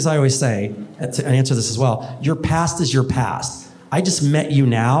of the things I always say, to answer this as well, your past is your past. I just met you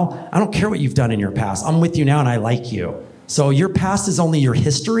now. I don't care what you've done in your past. I'm with you now and I like you. So your past is only your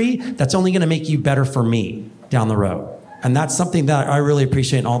history. That's only going to make you better for me down the road. And that's something that I really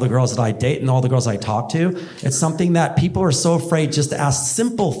appreciate in all the girls that I date and all the girls I talk to. It's something that people are so afraid just to ask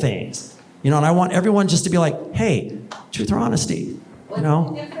simple things. And I want everyone just to be like, hey, truth or honesty. What's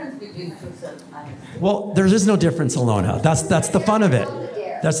the difference Well, there is no difference, Alona. That's the fun of it.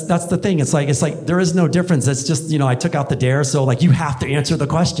 That's the thing. It's like there is no difference. It's just, I took out the dare, so like you have to answer the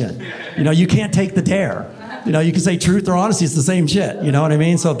question. You can't take the dare. You can say truth or honesty, it's the same shit. You know what I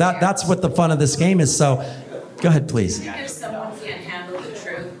mean? So that's what the fun of this game is. So go ahead, please. If someone can't handle the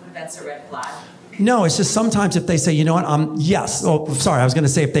truth, that's a red flag. No, it's just sometimes if they say, you know what, yes. Oh, sorry, I was going to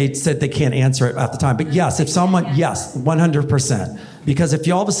say if they said they can't answer it at the time. But yes, if someone, yes, 100%. Because if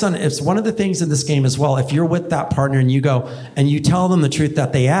you all of a sudden, it's one of the things in this game as well, if you're with that partner and you go and you tell them the truth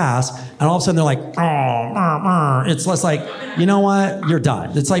that they ask, and all of a sudden they're like, it's less like, you know what, you're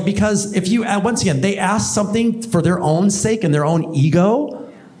done. It's like, because if you, once again, they ask something for their own sake and their own ego,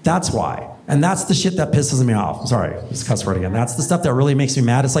 that's why. And that's the shit that pisses me off. Sorry, it's a cuss word again. That's the stuff that really makes me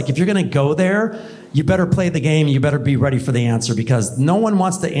mad. It's like, if you're going to go there, you better play the game. You better be ready for the answer, because no one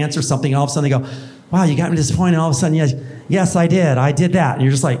wants to answer something. And all of a sudden they go, wow, you got me disappointed. And all of a sudden, yes, I did that. And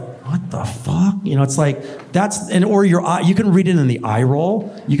you're just like, what the fuck? It's like, that's, and or your eye, you can read it in the eye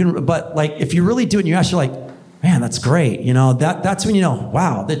roll. You can, but like, if you really do it and you actually like, man, that's great. That's when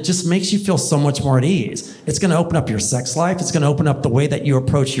wow, that just makes you feel so much more at ease. It's going to open up your sex life. It's going to open up the way that you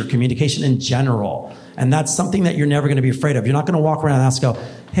approach your communication in general. And that's something that you're never going to be afraid of. You're not going to walk around and ask,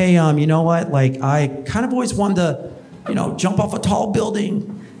 hey, you know what? Like, I kind of always wanted to, jump off a tall building.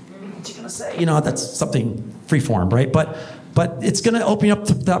 What you going to say? That's something freeform, right? But it's going to open up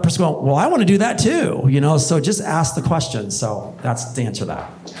to that person going, well, I want to do that too. So just ask the question. So that's the answer to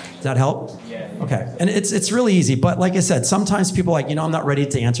that. Does that help? Yeah. Okay. And it's really easy. But like I said, sometimes people are like, I'm not ready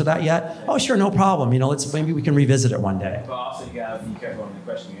to answer that yet. Oh, sure, no problem. Maybe we can revisit it one day. But also you gotta be careful on the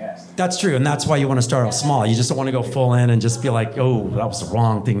question you ask. That's true. And that's why you want to start off small. You just don't want to go full in and just be like, oh, that was the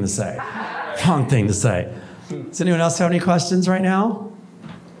wrong thing to say. Wrong thing to say. Does anyone else have any questions right now?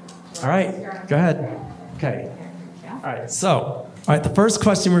 All right. Go ahead. Okay. All right. So, the first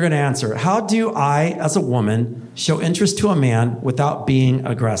question we're going to answer. How do I, as a woman, show interest to a man without being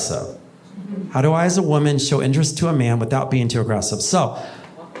aggressive? How do I, as a woman, show interest to a man without being too aggressive? So,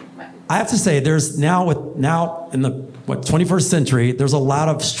 I have to say, there's now in the 21st century, there's a lot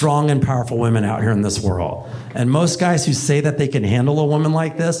of strong and powerful women out here in this world. And most guys who say that they can handle a woman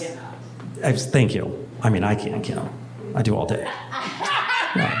like this, thank you. I mean, I can't. I do all day.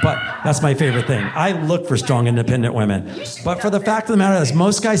 Yeah, but that's my favorite thing. I look for strong, independent women. But for the fact of the matter is,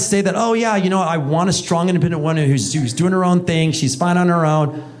 most guys say that, oh, yeah, I want a strong, independent woman who's doing her own thing. She's fine on her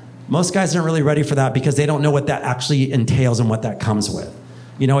own. Most guys aren't really ready for that because they don't know what that actually entails and what that comes with.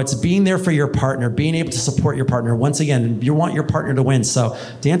 It's being there for your partner, being able to support your partner. Once again, you want your partner to win. So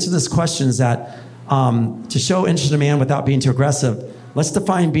to answer this question is that to show interest in a man without being too aggressive, let's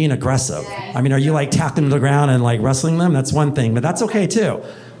define being aggressive. I mean, are you like tapping them to the ground and like wrestling them? That's one thing, but that's okay too.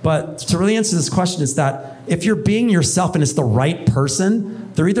 But to really answer this question is that if you're being yourself and it's the right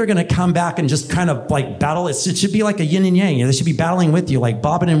person, they're either going to come back and just kind of like battle. It should be like a yin and yang. They should be battling with you, like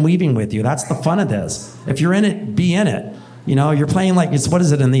bobbing and weaving with you. That's the fun of this. If you're in it, be in it. You're playing like what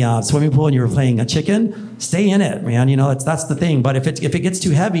is it in the swimming pool and you were playing a chicken? Stay in it, man. That's the thing. But if it gets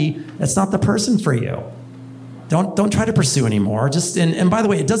too heavy, it's not the person for you. Don't try to pursue anymore. And by the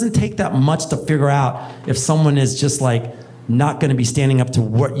way, it doesn't take that much to figure out if someone is just like not going to be standing up to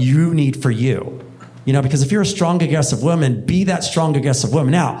what you need for you. Because if you're a strong, aggressive woman, be that strong, aggressive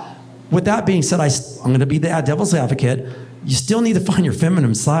woman. Now, with that being said, I'm going to be the devil's advocate. You still need to find your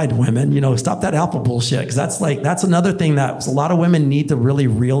feminine side, women. Stop that alpha bullshit, because that's another thing that a lot of women need to really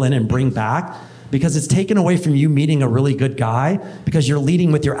reel in and bring back, because it's taken away from you meeting a really good guy because you're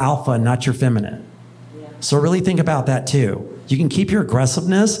leading with your alpha and not your feminine. So really think about that too. You can keep your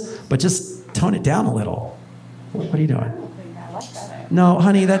aggressiveness, but just tone it down a little. What are you doing? No,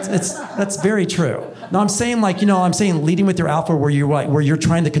 honey, that's very true. No, I'm saying leading with your alpha where you're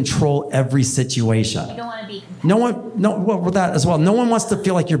trying to control every situation. You don't want to be. With that as well. No one wants to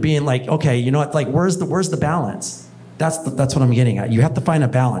feel like you're being like, okay, where's the balance? That's what I'm getting at. You have to find a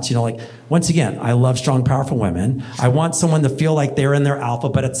balance. Once again, I love strong, powerful women. I want someone to feel like they're in their alpha,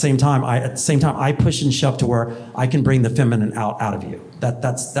 but at the same time, I push and shove to where I can bring the feminine out of you.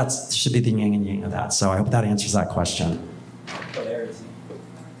 That should be the yin and yang of that. So I hope that answers that question.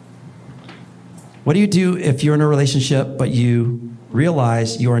 What do you do if you're in a relationship, but you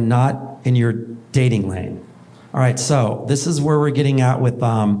realize you are not in your dating lane? All right, so this is where we're getting at with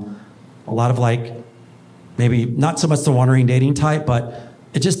a lot of maybe not so much the wandering dating type, but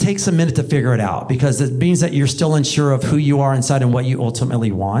it just takes a minute to figure it out, because it means that you're still unsure of who you are inside and what you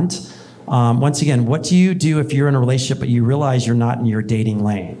ultimately want. Once again, what do you do if you're in a relationship but you realize you're not in your dating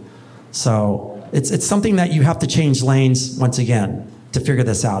lane? So it's something that you have to change lanes once again to figure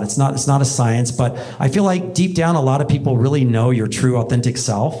this out. It's not a science, but I feel like deep down a lot of people really know your true authentic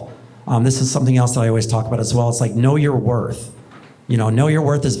self. This is something else that I always talk about as well. It's like know your worth. Know your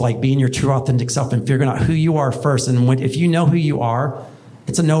worth is like being your true authentic self and figuring out who you are first. And if you know who you are,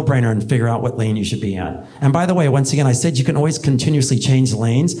 it's a no-brainer and figure out what lane you should be in. And by the way, once again, I said you can always continuously change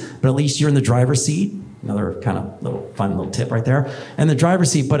lanes, but at least you're in the driver's seat. Another kind of fun little tip right there. And the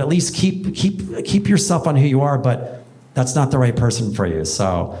driver's seat, but at least keep yourself on who you are, but that's not the right person for you.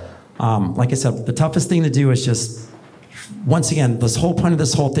 So, like I said, the toughest thing to do is just, once again, this whole point of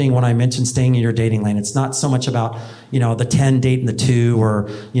this whole thing, when I mentioned staying in your dating lane, it's not so much about, the 10 dating the 2 or,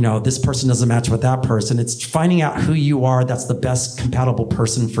 this person doesn't match with that person. It's finding out who you are that's the best compatible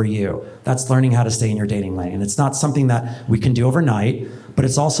person for you. That's learning how to stay in your dating lane. And it's not something that we can do overnight, but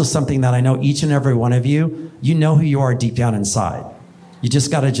it's also something that I know each and every one of you know who you are deep down inside. You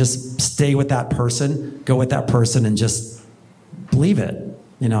just got to just stay with that person, go with that person, and just believe it.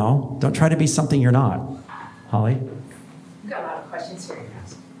 Don't try to be something you're not. Holly? Got a lot of questions for you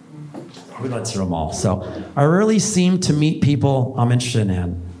guys. We went through them all. So I really seem to meet people I'm interested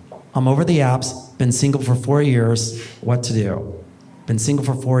in. I'm over the apps, been single for 4 years. What to do? Been single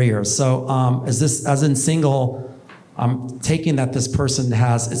for 4 years. So as in single, I'm taking that this person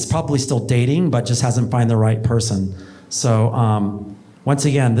it's probably still dating, but just hasn't found the right person. So once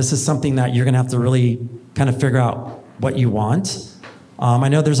again, this is something that you're going to have to really kind of figure out what you want. I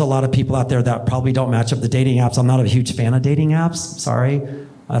know there's a lot of people out there that probably don't match up the dating apps. I'm not a huge fan of dating apps. Sorry.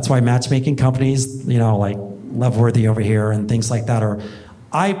 That's why matchmaking companies, like Loveworthy over here and things like that are.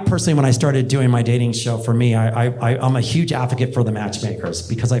 I personally, when I started doing my dating show, for me, I'm a huge advocate for the matchmakers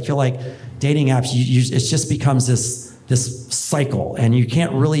because I feel like dating apps, it just becomes this cycle, and you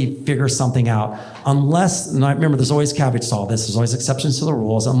can't really figure something out unless. And I remember, there's always caveats to all this. There's always exceptions to the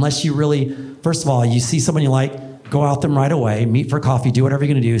rules. Unless you really, first of all, you see someone you like, go out them right away, meet for coffee, do whatever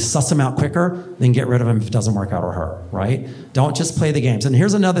you're going to do, suss them out quicker, then get rid of them if it doesn't work out or her, right? Don't just play the games. And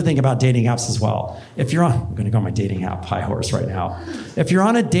here's another thing about dating apps as well. I'm going to go on my dating app high horse right now. If you're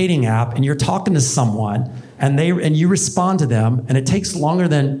on a dating app and you're talking to someone and you respond to them and it takes longer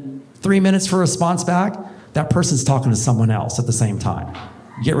than 3 minutes for a response back, that person's talking to someone else at the same time.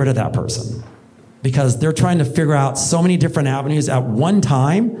 Get rid of that person. Because they're trying to figure out so many different avenues at one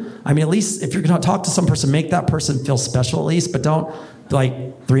time. I mean, at least if you're going to talk to some person, make that person feel special at least, but don't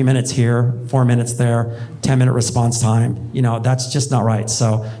 3 minutes here, 4 minutes there, 10-minute response time. That's just not right.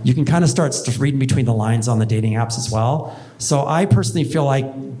 So you can kind of start reading between the lines on the dating apps as well. So I personally feel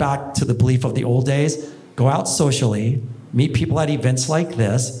like, back to the belief of the old days, go out socially, meet people at events like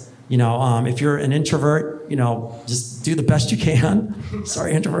this. If you're an introvert, just do the best you can.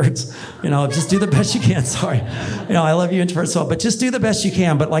 Sorry, introverts. Just do the best you can. Sorry. I love you, introverts, but just do the best you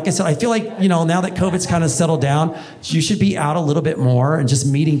can. But like I said, I feel like, now that COVID's kind of settled down, you should be out a little bit more and just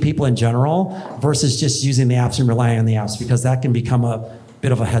meeting people in general versus just using the apps and relying on the apps, because that can become a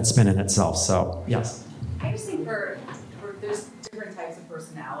bit of a head spin in itself. So, yes. I just think there's different types of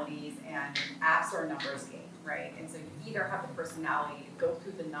personalities, and apps are a numbers game, right? And so you either have the personality to go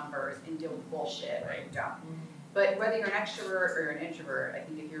through the numbers and deal with bullshit, right? But whether you're an extrovert or you're an introvert, I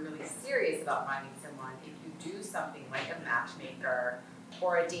think if you're really serious about finding someone, if you do something like a matchmaker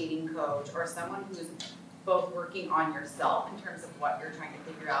or a dating coach or someone who's both working on yourself in terms of what you're trying to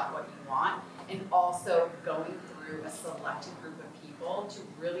figure out what you want, and also going through a selected group of people to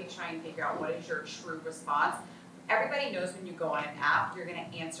really try and figure out what is your true response. Everybody knows when you go on an app, you're going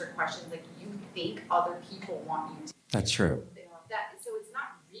to answer questions like you think other people want you to. That's true. So it's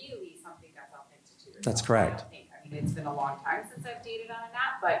not really something that's authentic to yourself. That's correct. I mean, it's been a long time since I've dated on an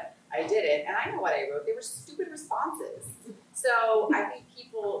app, but I did it, and I know what I wrote. They were stupid responses. So I think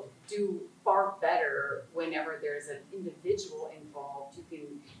people do far better whenever there's an individual involved. You can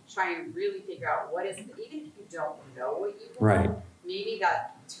try and really figure out what is it, even if you don't know what you want. Right. Maybe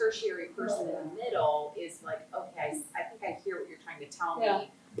that tertiary person in the middle is like, okay, I think I hear what you're trying to tell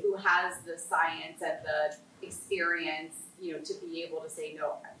me, who has the science and the experience, to be able to say,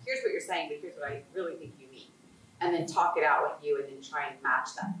 no, here's what you're saying, but here's what I really think you mean. And then talk it out with you and then try and match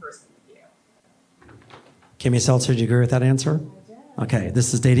that person with you. Kimmy Seltzer, do you agree with that answer? I do. Okay,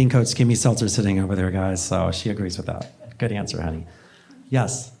 this is dating coach Kimmy Seltzer sitting over there, guys, so she agrees with that. Good answer, honey.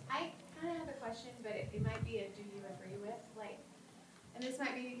 Yes? I kind of have a question, but it might be a do you agree with? And this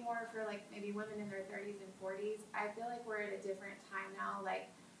might be more for maybe women in their 30s and 40s. I feel like we're at a different time now.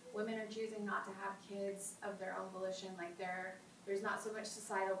 Women are choosing not to have kids of their own volition. There's not so much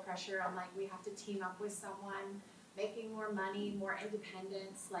societal pressure on we have to team up with someone, making more money, more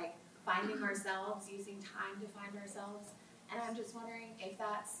independence, finding ourselves, using time to find ourselves. And I'm just wondering if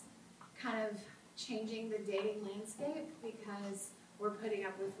that's kind of changing the dating landscape, because we're putting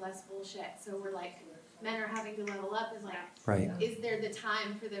up with less bullshit. So we're like, men are having to level up, and like, Right. is there the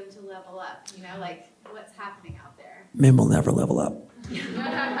time for them to level up? You know, like what's happening out there? Men will never level up You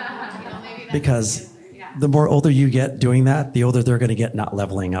know, maybe that's because yeah. the more older you get doing that, the older they're going to get not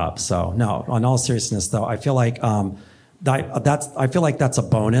leveling up. So no, on all seriousness though, I feel like I feel like that's a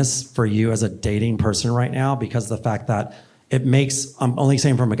bonus for you as a dating person right now, because of the fact that it makes, I'm only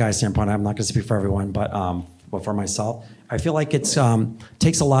saying from a guy's standpoint, I'm not going to speak for everyone, but for myself, I feel like it's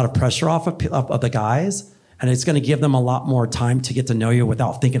takes a lot of pressure off of the guys, and it's going to give them a lot more time to get to know you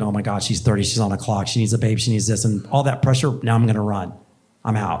without thinking, oh my God, she's 30, she's on a clock, she needs a babe, she needs this, and all that pressure. Now I'm going to run.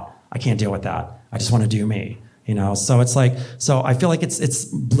 I'm out. I can't deal with that. I just want to do me. You know, so it's like, so I feel like it's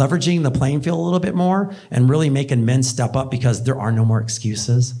leveraging the playing field a little bit more and really making men step up, because there are no more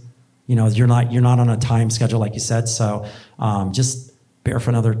excuses. You know, you're not on a time schedule like you said. So just bear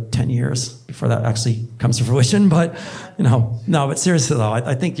for another 10 years before that actually comes to fruition. But you know, no, but seriously though,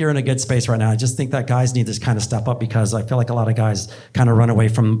 I think you're in a good space right now. I just think that guys need to kind of step up, because I feel like a lot of guys kind of run away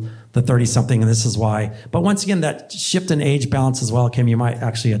from the 30 something, and this is why. But once again, that shift in age balance as well, Kim, you might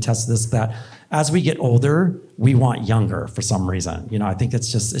actually attest to this, that as we get older, we want younger for some reason. You know, I think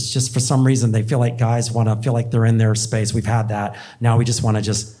it's just for some reason they feel like guys want to feel like they're in their space. We've had that. Now we just want to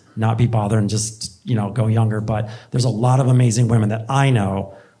just not be bothered and just, you know, go younger. But there's a lot of amazing women that I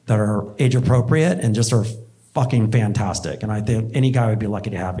know that are age appropriate and just are fucking fantastic. And I think any guy would be lucky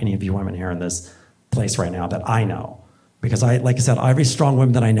to have any of you women here in this place right now that I know. Because like I said, every strong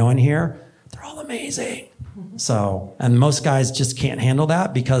women that I know in here, they're all amazing. So, and most guys just can't handle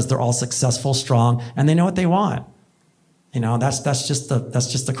that because they're all successful, strong, and they know what they want. You know, that's just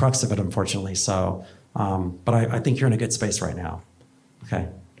the crux of it, unfortunately. So, but I think you're in a good space right now. Okay,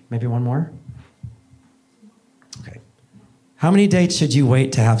 maybe one more. Okay, how many dates should you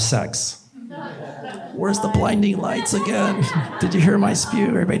wait to have sex? Where's the blinding lights again? Did you hear my spew?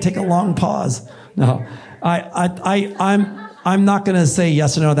 Everybody take a long pause. No, I'm not going to say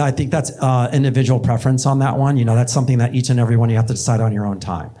yes or no. That I think that's individual preference on that one. You know, that's something that each and every one you have to decide on your own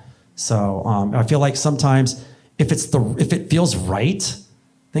time. So I feel like sometimes if it feels right,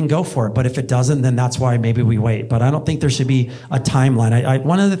 then go for it. But if it doesn't, then that's why maybe we wait. But I don't think there should be a timeline.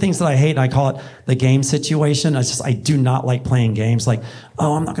 One of the things that I hate, and I call it the game situation. I do not like playing games like,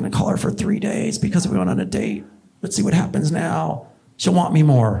 oh, I'm not going to call her for 3 days because we went on a date. Let's see what happens now. She'll want me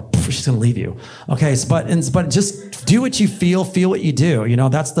more. She's going to leave you. Okay, but just do what you feel what you do. You know,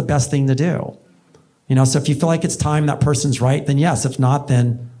 that's the best thing to do. You know, so if you feel like it's time that person's right, then yes. If not,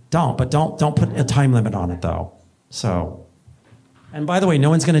 then don't. But don't put a time limit on it, though. So, and by the way,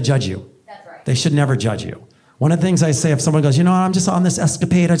 no one's going to judge you. That's right. They should never judge you. One of the things I say, if someone goes, you know, I'm just on this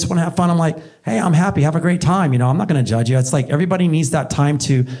escapade, I just want to have fun. I'm like, hey, I'm happy. Have a great time. You know, I'm not going to judge you. It's like everybody needs that time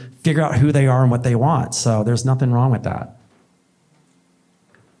to figure out who they are and what they want. So there's nothing wrong with that.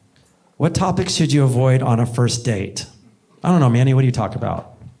 What topics should you avoid on a first date? I don't know, Manny, what do you talk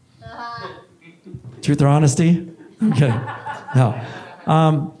about? Truth or honesty? Okay.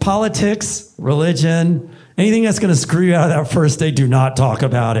 No. Politics, religion, anything that's going to screw you out of that first date, do not talk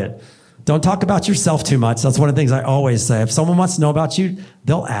about it. Don't talk about yourself too much. That's one of the things I always say. If someone wants to know about you,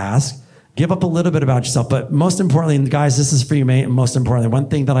 they'll ask. Give up a little bit about yourself. But most importantly, guys, this is for you, mate. And most importantly, one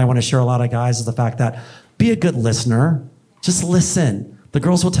thing that I want to share a lot of guys is the fact that be a good listener. Just listen. The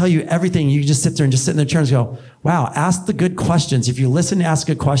girls will tell you everything. You can just sit there and just sit in their chairs and go, wow, ask the good questions. If you listen and ask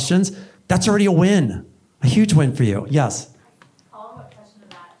good questions, that's already a win. A huge win for you. Yes? Follow-up question to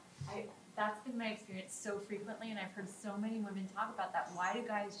that. That's been my experience so frequently, and I've heard so many women talk about that. Why do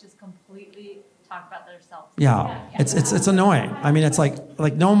guys just completely talk about themselves? Yeah. It's annoying. I mean, it's like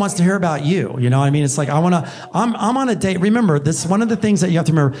no one wants to hear about you. You know what I mean? It's like I'm on a date. Remember, this is one of the things that you have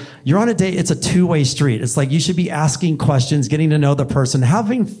to remember. You're on a date. It's a two-way street. It's like you should be asking questions, getting to know the person,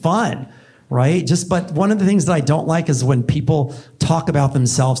 having fun, right? But one of the things that I don't like is when people talk about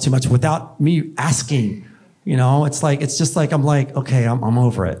themselves too much without me asking. You know, it's just like I'm like, okay, I'm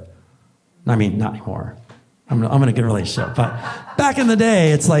over it. I mean, not anymore. I'm in a good relationship, but back in the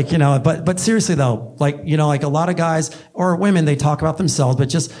day, it's like, you know, but seriously though, like, you know, like a lot of guys or women, they talk about themselves, but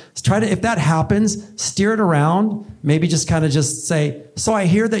just try to, if that happens, steer it around, maybe just kind of just say, so I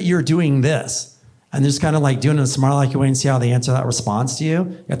hear that you're doing this, and just kind of like doing a smart like you wait and see how they answer that response to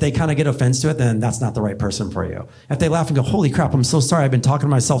you. If they kind of get offense to it, then that's not the right person for you. If they laugh and go, holy crap, I'm so sorry. I've been talking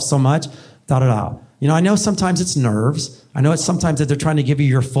to myself so much, da-da-da. You know, I know sometimes it's nerves. I know it's sometimes that they're trying to give you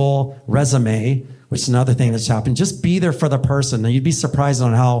your full resume, which is another thing that's happened. Just be there for the person. And you'd be surprised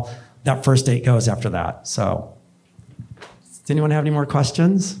on how that first date goes after that. So, does anyone have any more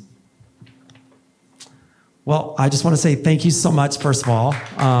questions? Well, I just want to say thank you so much, first of all.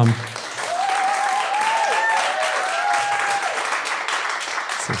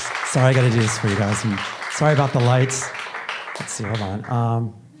 Sorry, I got to do this for you guys. I'm sorry about the lights. Let's see, hold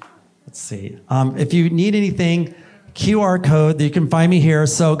on. Let's see. If you need anything, QR code, you can find me here.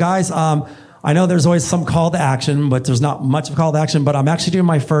 So guys, I know there's always some call to action, but there's not much of a call to action, but I'm actually doing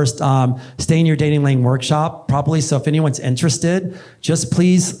my first Stay in Your Dating Lane workshop properly. So if anyone's interested, just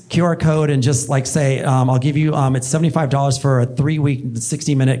please QR code and just like say, I'll give you, it's $75 for a 3-week,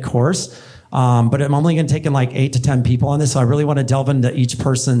 60-minute course. But I'm only going to take in like 8 to 10 people on this. So I really want to delve into each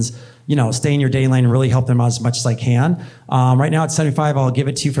person's, stay in your dating lane and really help them out as much as I can. Right now it's $75. I'll give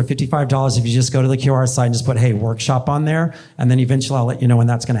it to you for $55 if you just go to the QR site and just put, hey, workshop on there. And then eventually I'll let you know when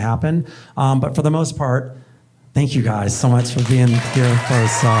that's going to happen. But for the most part, thank you guys so much for being here for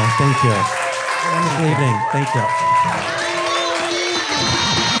us. Thank you. Wonderful evening. Thank you.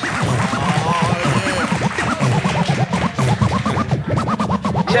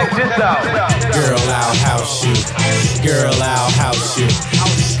 Check this out. Girl, I'll house you. Girl, I'll house you.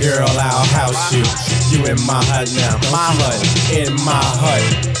 Girl, I'll house you. You in my hut now. My hut. In my hut.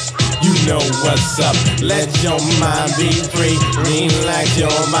 You know what's up. Let your mind be free. Relax your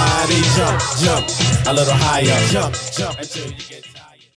body. Jump, jump. A little higher. Jump, jump. Until you get